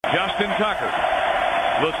Justin Tucker,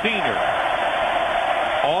 the senior,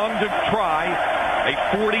 on to try a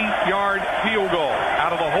 40-yard field goal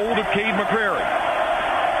out of the hold of Cade McCrary.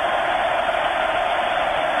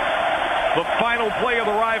 The final play of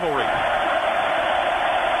the rivalry.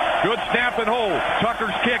 Good snap and hold.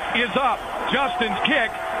 Tucker's kick is up. Justin's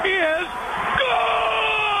kick is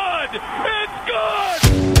good! It's good!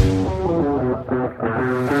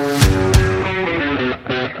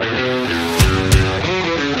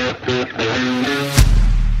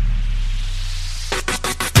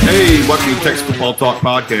 Hey, welcome to the Texas Football Talk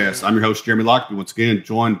Podcast. I'm your host, Jeremy Lockley, once again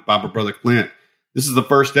joined by my brother Clint. This is the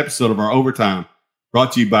first episode of our Overtime,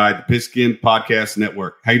 brought to you by the Pigskin Podcast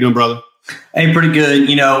Network. How you doing, brother? Hey, pretty good.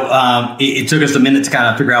 You know, it took us a minute to kind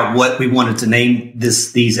of figure out what we wanted to name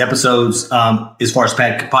these episodes as far as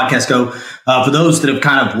podcasts go. For those that have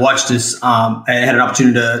kind of watched us and had an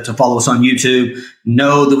opportunity to follow us on YouTube,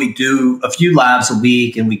 know that we do a few lives a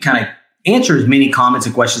week and we kind of answer as many comments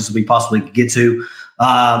and questions as we possibly could get to.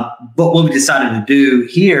 But what we decided to do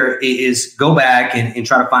here is go back and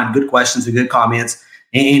try to find good questions and good comments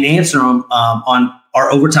and answer them on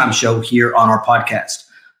our Overtime show here on our podcast.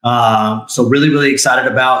 So really, really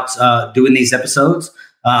excited about doing these episodes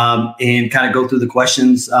and kind of go through the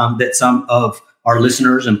questions that some of our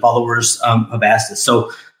listeners and followers have asked us.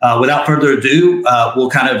 So without further ado, we'll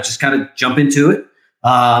kind of jump into it.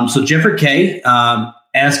 So Jeffrey K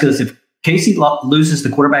asked us, if Casey loses the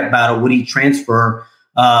quarterback battle, would he transfer?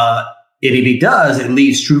 And if he does, it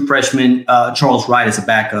leaves true freshman Charles Wright as a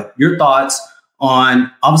backup. Your thoughts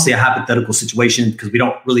on obviously a hypothetical situation, because we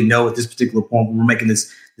don't really know at this particular point when we're making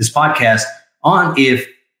this podcast, on if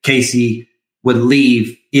Casey would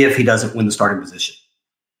leave if he doesn't win the starting position.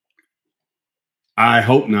 I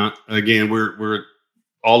hope not. Again, we're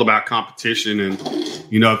all about competition, and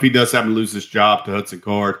you know, if he does happen to lose his job to Hudson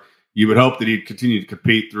Card, you would hope that he'd continue to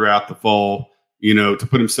compete throughout the fall, you know, to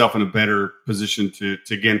put himself in a better position to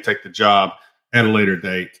again take the job at a later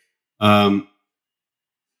date.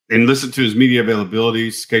 And listen to his media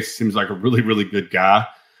availabilities. Casey seems like a really, really good guy.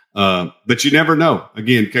 But you never know.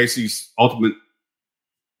 Again, Casey's ultimate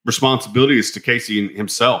responsibility is to Casey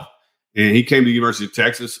himself. And he came to the University of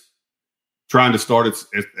Texas trying to start at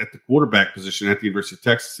the quarterback position at the University of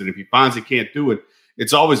Texas. And if he finds he can't do it,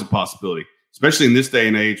 it's always a possibility, especially in this day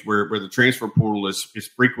and age where the transfer portal is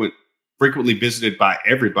frequently visited by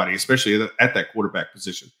everybody, especially at that quarterback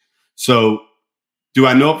position. So do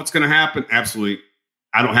I know if it's going to happen? Absolutely.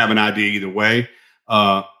 I don't have an idea either way.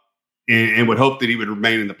 And would hope that he would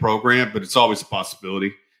remain in the program, but it's always a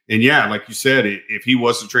possibility. And yeah, like you said, if he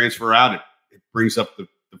was to transfer out, it brings up the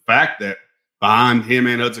fact that behind him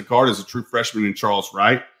and Hudson Card is a true freshman in Charles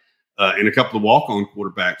Wright and a couple of walk-on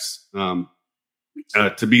quarterbacks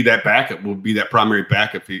to be that backup, will be that primary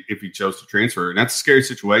backup if he chose to transfer. And that's a scary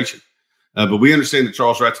situation. But we understand that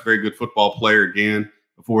Charles Wright's a very good football player. Again,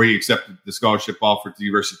 before he accepted the scholarship offer to the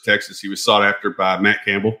University of Texas, he was sought after by Matt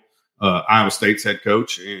Campbell, Iowa State's head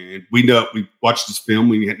coach. And we watched his film.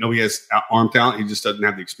 We know he has arm talent. He just doesn't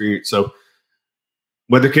have the experience. So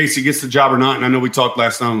whether Casey gets the job or not, and I know we talked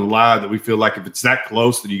last night on the live that we feel like if it's that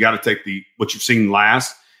close, then you got to take what you've seen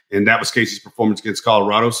last. And that was Casey's performance against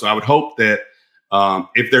Colorado. So I would hope that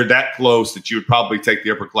if they're that close, that you would probably take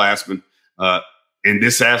the upperclassmen. And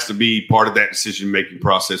this has to be part of that decision-making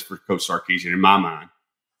process for Coach Sarkisian, in my mind.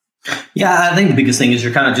 Yeah, I think the biggest thing is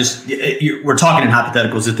you're kind of we're talking in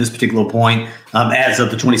hypotheticals at this particular point as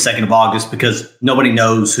of the 22nd of August, because nobody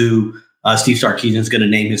knows who Steve Sarkisian is going to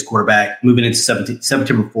name his quarterback moving into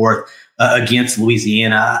September 4th against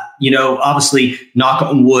Louisiana. You know, obviously, knock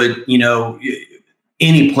on wood, you know,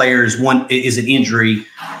 any player is an injury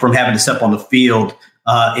from having to step on the field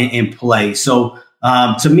and play. So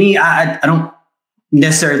to me, I don't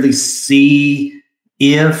necessarily see,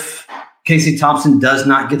 if Casey Thompson does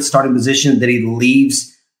not get the starting position, that he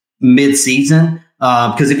leaves mid-season.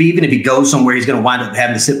 Because even if he goes somewhere, he's going to wind up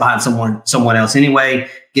having to sit behind someone else anyway,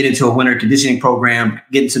 get into a winter conditioning program,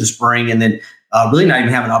 get into the spring, and then really not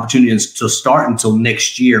even have an opportunity to start until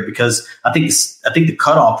next year. Because I think the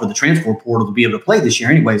cutoff for the transfer portal to be able to play this year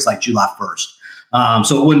anyway is like July 1st.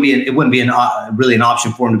 So it wouldn't be really an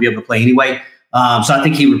option for him to be able to play anyway. So I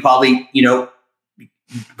think he would probably, you know,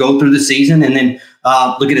 go through the season and then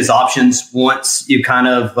look at his options once you kind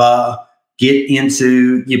of get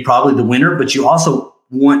into probably the winter. But you also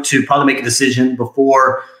want to probably make a decision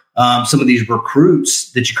before some of these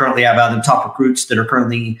recruits that you currently have out, the top recruits that are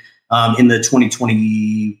currently in the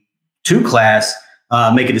 2022 class,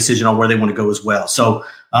 make a decision on where they want to go as well. So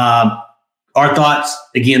our thoughts,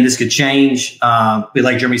 again, this could change. But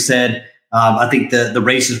like Jeremy said, I think the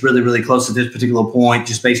race is really, really close at this particular point,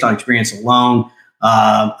 just based on experience alone.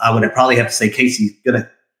 I would probably have to say Casey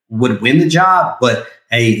would win the job, but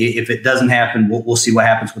hey, if it doesn't happen, we'll see what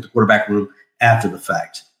happens with the quarterback room after the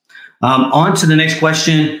fact. On to the next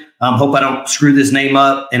question. Hope I don't screw this name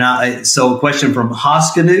up. And so a question from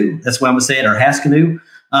Hoskanu, that's what I'm going to say it, or Haskanu.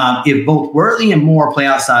 If both Worthy and Moore play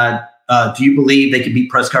outside, do you believe they could beat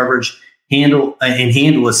press coverage, handle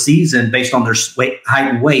a season based on their height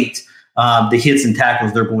and weight, the hits and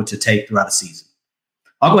tackles they're going to take throughout a season?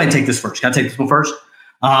 I'll go ahead and take this first. Can I take this one first?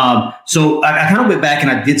 So I kind of went back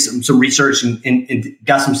and I did some research and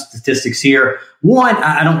got some statistics here. One,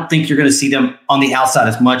 I don't think you're going to see them on the outside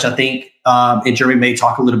as much. I think, and Jeremy may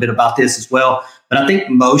talk a little bit about this as well, but I think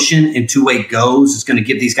motion and two-way goes is going to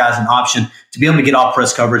give these guys an option to be able to get off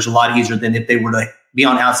press coverage a lot easier than if they were to be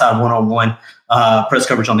on outside one-on-one press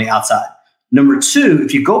coverage on the outside. Number two,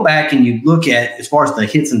 if you go back and you look at, as far as the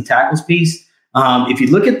hits and tackles piece, if you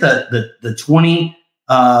look at the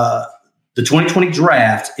 2020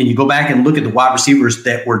 draft and you go back and look at the wide receivers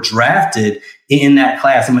that were drafted in that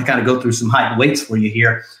class, I'm going to kind of go through some height and weights for you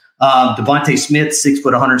here. Devontae Smith, 6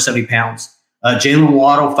 foot, 170 pounds. Jalen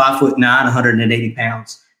Waddle, 5'9", 180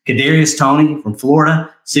 pounds. Kadarius Toney from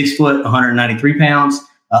Florida, 6 foot, 193 pounds.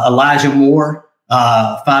 Elijah Moore,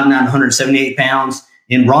 5'9", 178 pounds.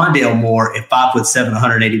 And Rondale Moore at 5'7",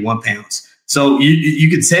 181 pounds. So you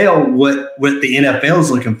could tell what the NFL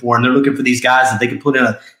is looking for, and they're looking for these guys that they can put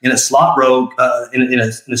in a slot row, in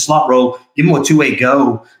a slot row, give them a two-way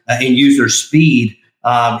go, and use their speed.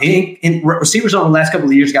 And receivers over the last couple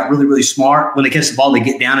of years got really, really smart. When they catch the ball, they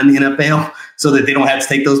get down in the NFL so that they don't have to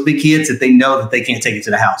take those big hits if they know that they can't take it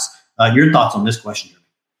to the house. Your thoughts on this question?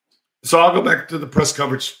 So I'll go back to the press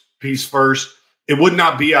coverage piece first. It would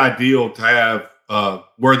not be ideal to have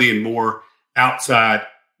Worthy and Moore outside,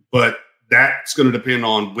 but that's going to depend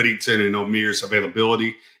on Whittington and O'Meara's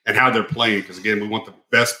availability and how they're playing. Because, again, we want the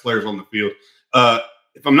best players on the field.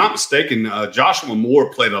 If I'm not mistaken, Joshua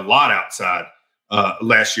Moore played a lot outside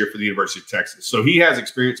last year for the University of Texas. So he has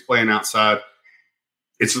experience playing outside.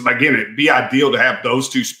 It'd be ideal to have those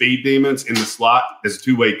two speed demons in the slot as a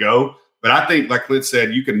two-way go. But I think, like Clint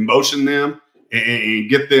said, you can motion them and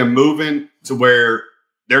get them moving to where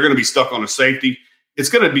they're going to be stuck on a safety. It's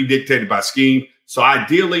going to be dictated by scheme. So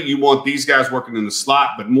ideally, you want these guys working in the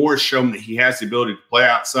slot, but Moore has shown that he has the ability to play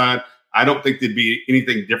outside. I don't think there'd be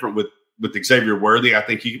anything different with Xavier Worthy. I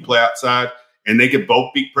think he can play outside, and they could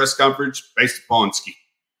both beat press coverage based upon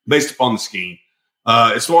the scheme.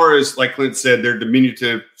 As far as, like Clint said, their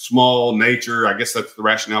diminutive, small nature, I guess that's the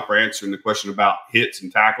rationale for answering the question about hits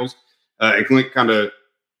and tackles. And Clint kind of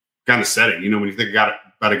said it. When you think about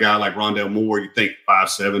a guy like Rondale Moore, you think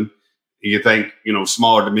 5'7". You think,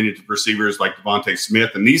 smaller diminutive receivers like Devontae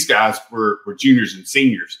Smith. And these guys were juniors and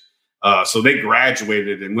seniors. So they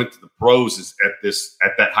graduated and went to the pros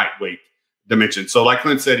at that height weight dimension. So like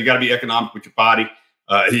Clint said, you got to be economic with your body.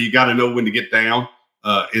 You got to know when to get down.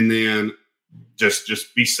 And then just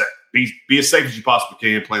be safe. Be as safe as you possibly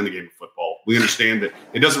can playing the game of football. We understand that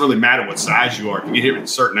it doesn't really matter what size you are. If you get hit at a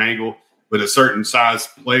certain angle with a certain size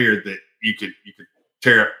player, that you could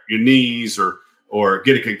tear up your knees or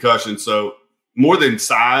get a concussion. So more than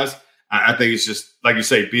size, I think it's just, like you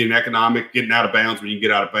say, being economic, getting out of bounds when you can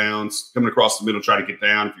get out of bounds, coming across the middle, try to get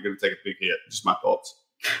down if you're going to take a big hit. Just my thoughts.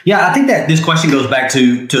 Yeah, I think that this question goes back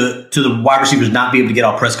to the wide receivers not being able to get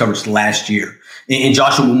off press coverage last year. And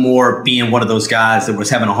Joshua Moore being one of those guys that was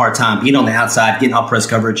having a hard time being on the outside, getting off press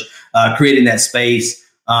coverage, creating that space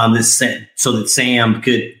so that Sam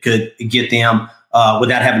could get them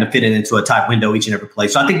without having to fit it into a tight window each and every play.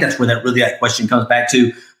 So I think that's where that question comes back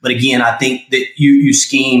to. But again, I think that you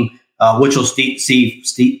scheme what you'll see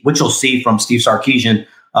from Steve Sarkisian.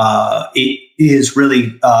 It is really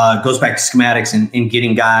goes back to schematics and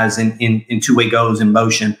getting guys in two-way goes in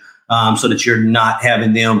motion so that you're not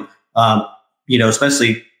having them,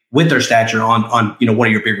 especially with their stature on one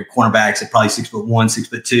of your bigger cornerbacks at probably 6'1",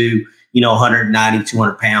 6'2", 190,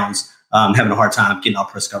 200 pounds, having a hard time getting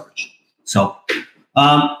off press coverage. So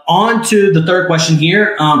on to the third question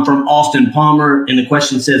here from Austin Palmer. And the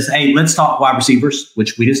question says, hey, let's talk wide receivers,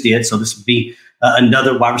 which we just did. So this would be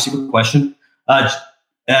another wide receiver question.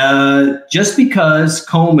 Just because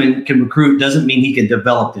Coleman can recruit doesn't mean he can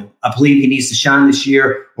develop them. I believe he needs to shine this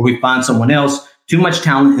year or we find someone else. Too much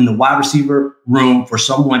talent in the wide receiver room for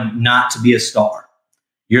someone not to be a star.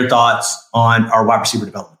 Your thoughts on our wide receiver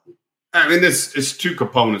development? I mean, it's two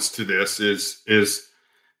components to this. Is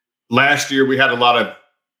last year we had a lot of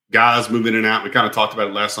guys move in and out. We kind of talked about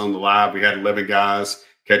it last on the live. We had 11 guys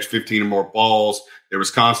catch 15 or more balls. There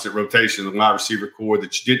was constant rotation in the wide receiver core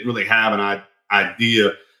that you didn't really have an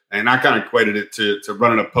idea. And I kind of equated it to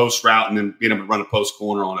running a post route and then being able to run a post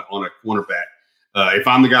corner on a cornerback. If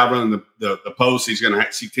I'm the guy running the post, he's going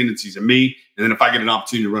to see tendencies in me. And then if I get an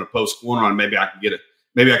opportunity to run a post corner on, maybe I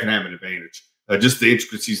can have an advantage. Just the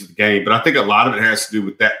intricacies of the game. But I think a lot of it has to do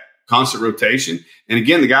with that constant rotation. And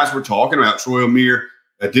again, the guys we're talking about, Troy Omeire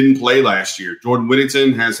didn't play last year. Jordan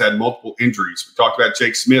Whittington has had multiple injuries. We talked about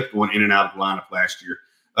Jake Smith going in and out of the lineup last year.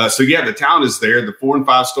 So, yeah, the talent is there. The 4- and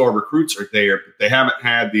 5-star recruits are there, but they haven't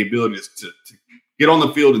had the ability to get on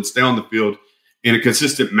the field and stay on the field in a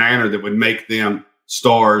consistent manner that would make them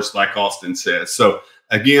stars, like Austin says. So,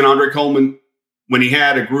 again, Andre Coleman, when he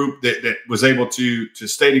had a group that was able to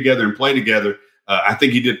stay together and play together, I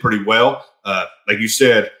think he did pretty well. Like you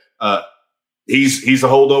said, he's a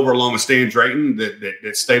holdover along with Stan Drayton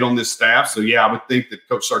that stayed on this staff. So, yeah, I would think that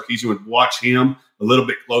Coach Sarkisian would watch him a little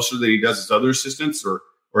bit closer than he does his other assistants, or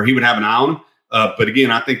he would have an eye on him. But,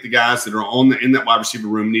 again, I think the guys that are in that wide receiver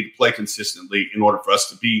room need to play consistently in order for us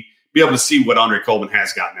to be able to see what Andre Coleman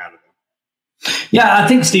has gotten out of them. Yeah, I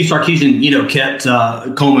think Steve Sarkisian, kept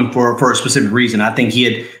Coleman for a specific reason. I think he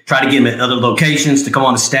had tried to get him at other locations to come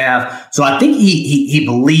on the staff. So I think he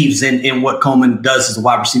believes in what Coleman does as a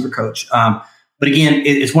wide receiver coach. But again,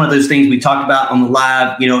 it's one of those things we talked about on the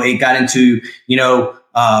live. It got into,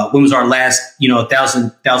 when was our last,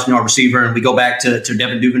 1,000-yard receiver? And we go back to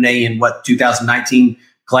Devin Duvernay in 2019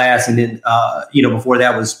 class. And then, before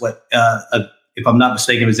that was if I'm not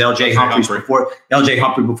mistaken, it was LJ Humphrey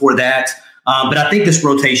before that. But I think this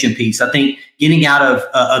rotation piece, I think getting out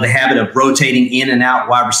of the habit of rotating in and out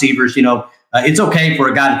wide receivers, it's okay for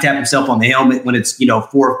a guy to tap himself on the helmet when it's,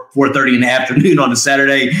 4:30 in the afternoon on a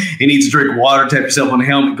Saturday. He needs a drink of water, tap yourself on the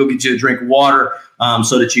helmet, go get you a drink of water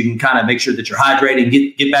so that you can kind of make sure that you're hydrated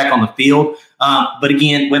and get back on the field. But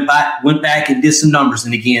again, went back and did some numbers.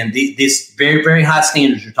 And again, this very, very high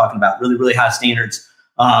standards you're talking about, really, really high standards.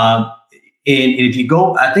 And if you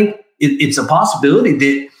go, I think it's a possibility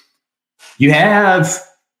that you have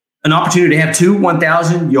an opportunity to have 2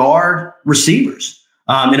 1,000-yard receivers.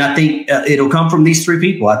 And I think it'll come from these three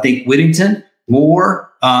people. I think Whittington,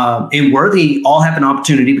 Moore, and Worthy all have an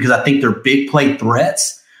opportunity because I think they're big play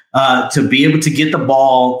threats to be able to get the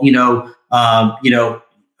ball,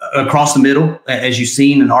 across the middle, as you've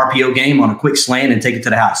seen an RPO game on a quick slant and take it to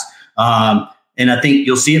the house. And I think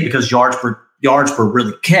you'll see it because yards per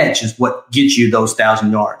really catch is what gets you those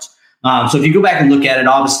 1,000 yards. So if you go back and look at it,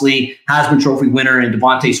 obviously Heisman Trophy winner and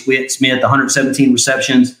Devontae Smith, 117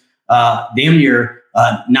 receptions, damn near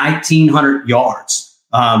 1,900 yards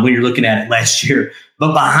when you're looking at it last year.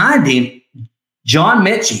 But behind him, John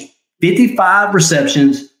Mechie, 55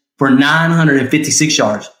 receptions for 956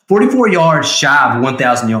 yards, 44 yards shy of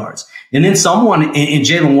 1,000 yards. And then someone in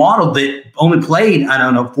Jalen Waddle that only played,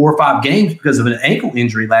 4 or 5 games because of an ankle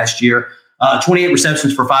injury last year, 28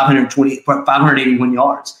 receptions for 581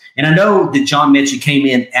 yards. And I know that John Mechie came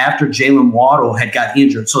in after Jalen Waddle had got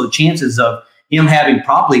injured. So the chances of him having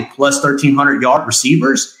probably plus 1,300-yard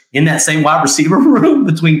receivers in that same wide receiver room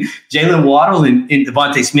between Jalen Waddle and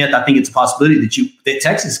Devontae Smith, I think it's a possibility that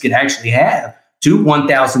Texas could actually have 2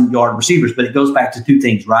 1,000-yard receivers. But it goes back to 2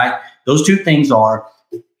 things, right? Those 2 things are,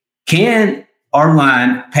 can our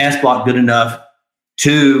line pass block good enough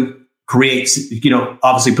to create,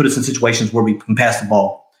 obviously put us in situations where we can pass the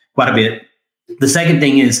ball quite a bit. The second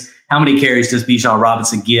thing is, how many carries does Bijan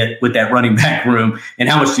Robinson get with that running back room, and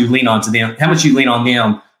how much do you lean on them? How much do you lean on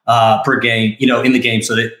them per game, in the game,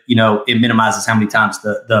 so that it minimizes how many times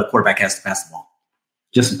the quarterback has to pass the ball.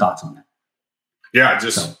 Just some thoughts on that. Yeah,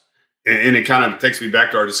 and it kind of takes me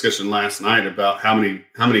back to our discussion last night about how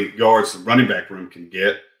many yards the running back room can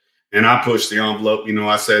get. And I pushed the envelope.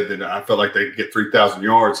 I said that I felt like they could get 3,000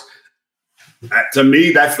 yards. To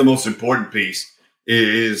me, that's the most important piece.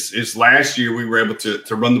 Is last year we were able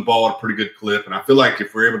to run the ball at a pretty good clip, and I feel like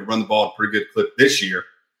if we're able to run the ball at a pretty good clip this year,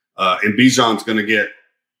 and Bijan's going to get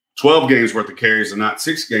 12 games worth of carries and not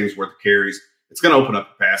 6 games worth of carries, it's going to open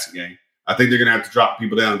up the passing game. I think they're going to have to drop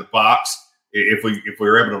people down in the box if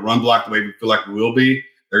we're able to run block the way we feel like we will be.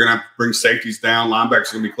 They're going to have to bring safeties down.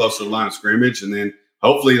 Linebackers are going to be close to the line of scrimmage, and then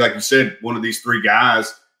hopefully, like you said, one of these 3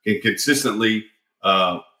 guys can consistently.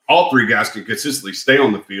 All 3 guys can consistently stay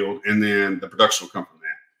on the field, and then the production will come from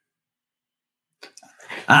that.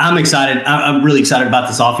 I'm excited. I'm really excited about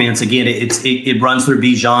this offense. Again, it runs through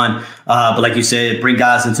Bijan, but like you said, bring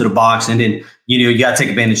guys into the box, and then you got to take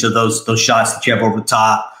advantage of those shots that you have over the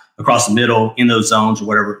top, across the middle, in those zones, or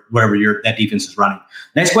whatever that defense is running.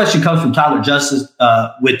 Next question comes from Tyler Justice.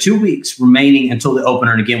 With 2 weeks remaining until the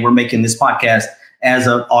opener, and again, we're making this podcast as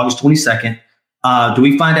of August 22nd. Do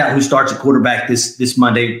we find out who starts at quarterback this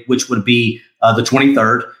Monday, which would be the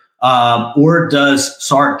 23rd? Or does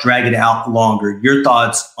Sark drag it out longer? Your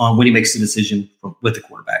thoughts on when he makes the decision with the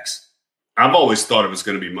quarterbacks? I've always thought it was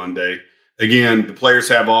going to be Monday. Again, the players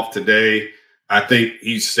have off today. I think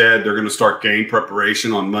he said they're going to start game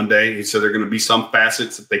preparation on Monday. He said there are going to be some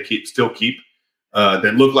facets that they still keep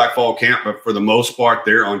that look like fall camp, but for the most part,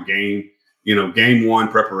 they're on game one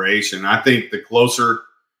preparation. I think the closer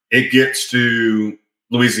it gets to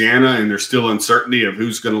Louisiana and there's still uncertainty of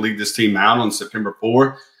who's going to lead this team out on September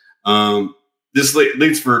 4th, this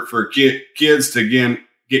leads for kids to, again,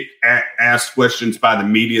 get asked questions by the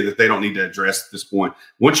media that they don't need to address at this point.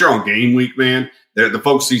 Once you're on game week, man, the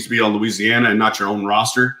focus needs to be on Louisiana and not your own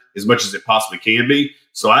roster as much as it possibly can be.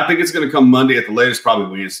 So I think it's going to come Monday at the latest,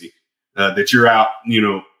 probably Wednesday, that you're out,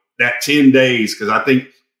 that 10 days. Because I think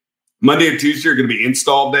Monday and Tuesday are going to be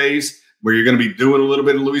install days where you're going to be doing a little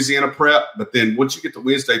bit of Louisiana prep. But then once you get to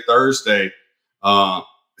Wednesday, Thursday,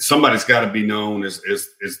 somebody's got to be known as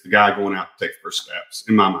the guy going out to take first steps,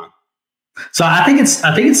 in my mind. So I think it's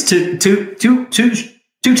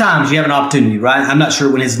two times you have an opportunity, right? I'm not sure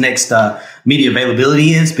when his next media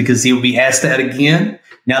availability is because he will be asked that again.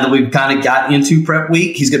 Now that we've kind of got into prep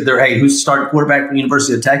week, he's got there. Hey, who's the starting quarterback from the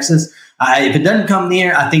University of Texas? If it doesn't come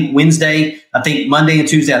near, I think Wednesday, I think Monday and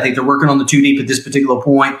Tuesday, I think they're working on the 2 deep at this particular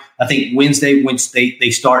point. I think Wednesday, once they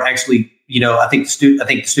start actually, I think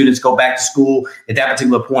the students go back to school at that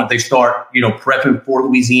particular point. They start, prepping for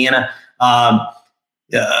Louisiana.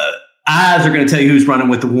 Eyes are going to tell you who's running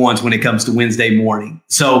with the ones when it comes to Wednesday morning.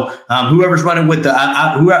 So whoever's running with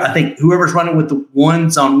whoever's running with the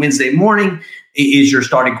ones on Wednesday morning is your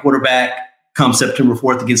starting quarterback come September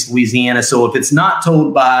 4th against Louisiana. So if it's not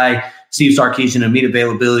told by Steve Sarkisian and media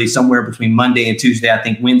availability somewhere between Monday and Tuesday, I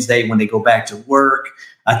think Wednesday when they go back to work,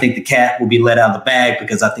 I think the cat will be let out of the bag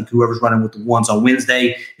because I think whoever's running with the ones on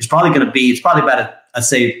Wednesday is probably going to be, it's probably about a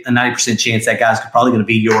 90% chance that guy's probably going to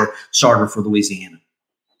be your starter for Louisiana.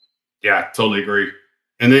 Yeah, totally agree.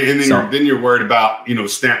 And then you're worried about,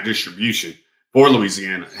 snap distribution for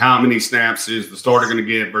Louisiana. How many snaps is the starter going to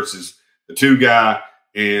get versus the 2 guy?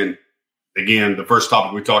 And again, the first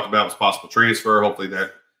topic we talked about was possible transfer. Hopefully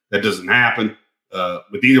that doesn't happen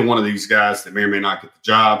with either one of these guys that may or may not get the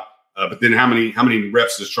job. But then how many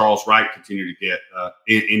reps does Charles Wright continue to get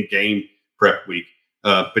in game prep week?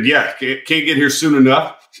 But yeah, can't get here soon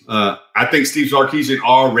enough. I think Steve Sarkisian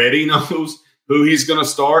already knows who he's going to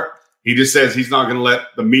start. He just says he's not going to let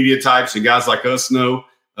the media types and guys like us know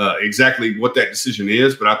exactly what that decision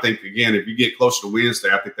is. But I think, again, if you get closer to Wednesday,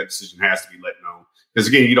 I think that decision has to be let known. Because,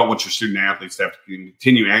 again, you don't want your student athletes to have to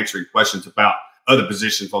continue answering questions about other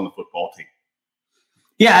positions on the football team.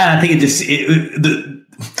 Yeah, I think if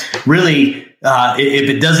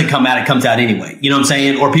it doesn't come out, it comes out anyway. You know what I'm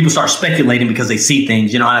saying? Or people start speculating because they see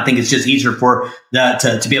things, and I think it's just easier for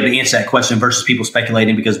to be able to answer that question versus people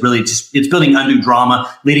speculating because really it's building undue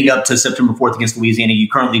drama leading up to September 4th against Louisiana. You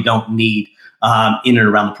currently don't need in and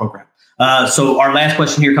around the program. So our last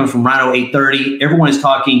question here comes from Rhino 830. Everyone is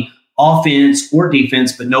talking offense or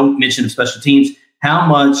defense, but no mention of special teams. How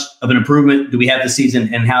much of an improvement do we have this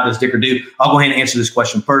season, and how does Dicker do? I'll go ahead and answer this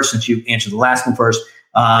question first since you answered the last one first.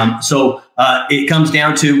 So it comes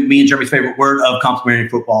down to me and Jeremy's favorite word of complementary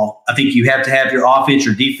football. I think you have to have your offense,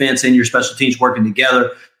 your defense, and your special teams working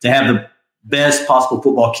together to have the best possible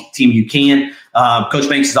football team you can. Coach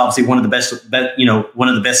Banks is obviously one of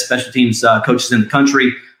the best special teams coaches in the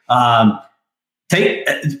country.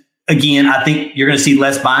 Again, I think you're going to see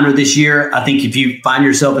Les Binder this year. I think if you find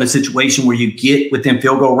yourself in a situation where you get within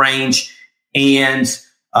field goal range and it's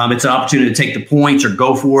an opportunity to take the points or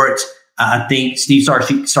go for it, I think Steve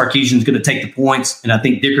Sarkisian is going to take the points, and I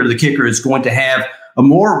think Dicker, the kicker, is going to have a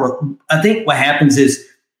more. I think what happens is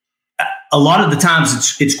a lot of the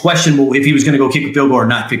times it's questionable if he was going to go kick a field goal or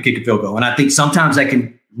not kick a field goal, and I think sometimes that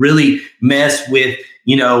can really mess with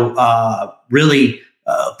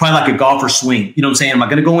probably like a golfer swing. You know what I'm saying? Am I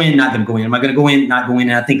going to go in? Not going to go in. Am I going to go in? Not going in.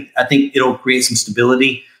 And I think it'll create some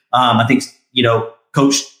stability. I think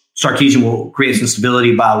Coach Sarkisian will create some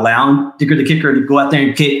stability by allowing Dicker the kicker to go out there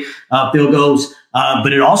and kick field goals.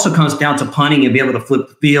 But it also comes down to punting and be able to flip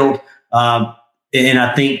the field. And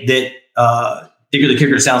I think that Dicker the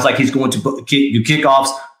kicker sounds like he's going to do kickoffs,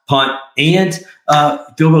 punt, and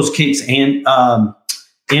field goals, kicks, and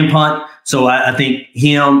punt. So I think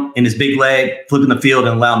him and his big leg flipping the field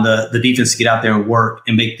and allowing the defense to get out there and work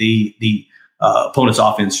and make the opponent's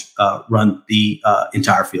offense run the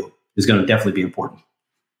entire field is going to definitely be important.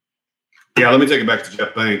 Yeah, let me take it back to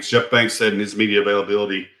Jeff Banks. Jeff Banks said in his media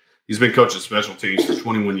availability, he's been coaching special teams for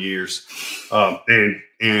 21 years.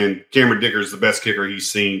 And Cameron Dicker is the best kicker he's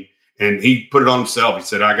seen. And he put it on himself. He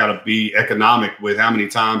said, I got to be economic with how many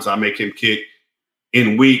times I make him kick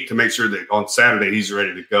in week to make sure that on Saturday he's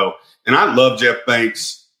ready to go. And I love Jeff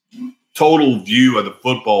Banks' total view of the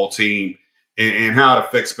football team and how it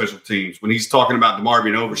affects special teams. When he's talking about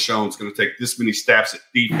DeMarvion Overshown's going to take this many snaps at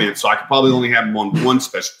defense, so I could probably only have him on one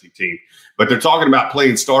specialty team. But they're talking about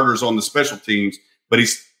playing starters on the special teams, but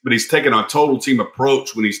he's taking a total team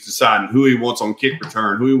approach when he's deciding who he wants on kick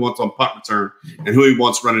return, who he wants on punt return, and who he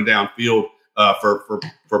wants running downfield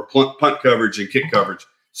for punt coverage and kick coverage.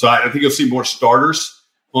 So I think you'll see more starters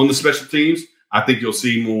on the special teams. I think you'll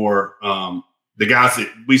see more the guys that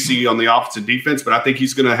we see on the offense and defense, but I think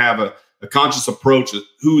he's going to have a conscious approach of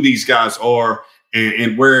who these guys are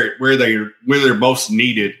and where they're most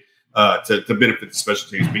needed to benefit the special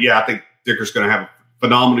teams. But yeah, I think Dicker's going to have a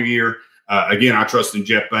phenomenal year. Again, I trust in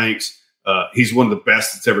Jeff Banks. He's one of the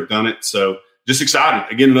best that's ever done it. So just excited.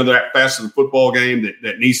 Again, another faster than football game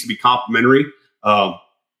that needs to be complimentary.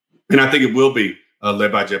 And I think it will be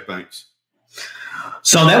led by Jeff Banks.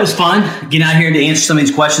 So that was fun, getting out here to answer some of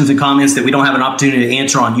these questions and comments that we don't have an opportunity to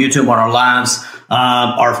answer on YouTube on our lives.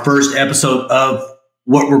 Our first episode of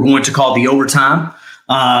what we're going to call the Overtime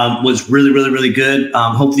was really, really, really good.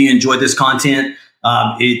 Hopefully you enjoyed this content.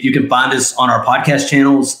 You can find us on our podcast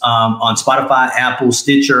channels on Spotify, Apple,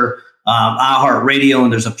 Stitcher, iHeartRadio,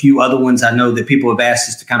 and there's a few other ones I know that people have asked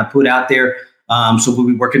us to kind of put out there. So we'll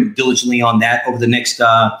be working diligently on that over the next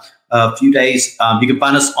few days. You can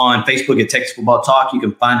find us on Facebook at Texas Football Talk. You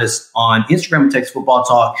can find us on Instagram at Texas Football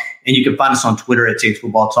Talk, and you can find us on Twitter at Texas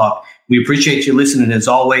Football Talk. We appreciate you listening as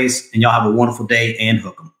always, and y'all have a wonderful day and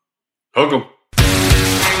hook 'em. Hook 'em.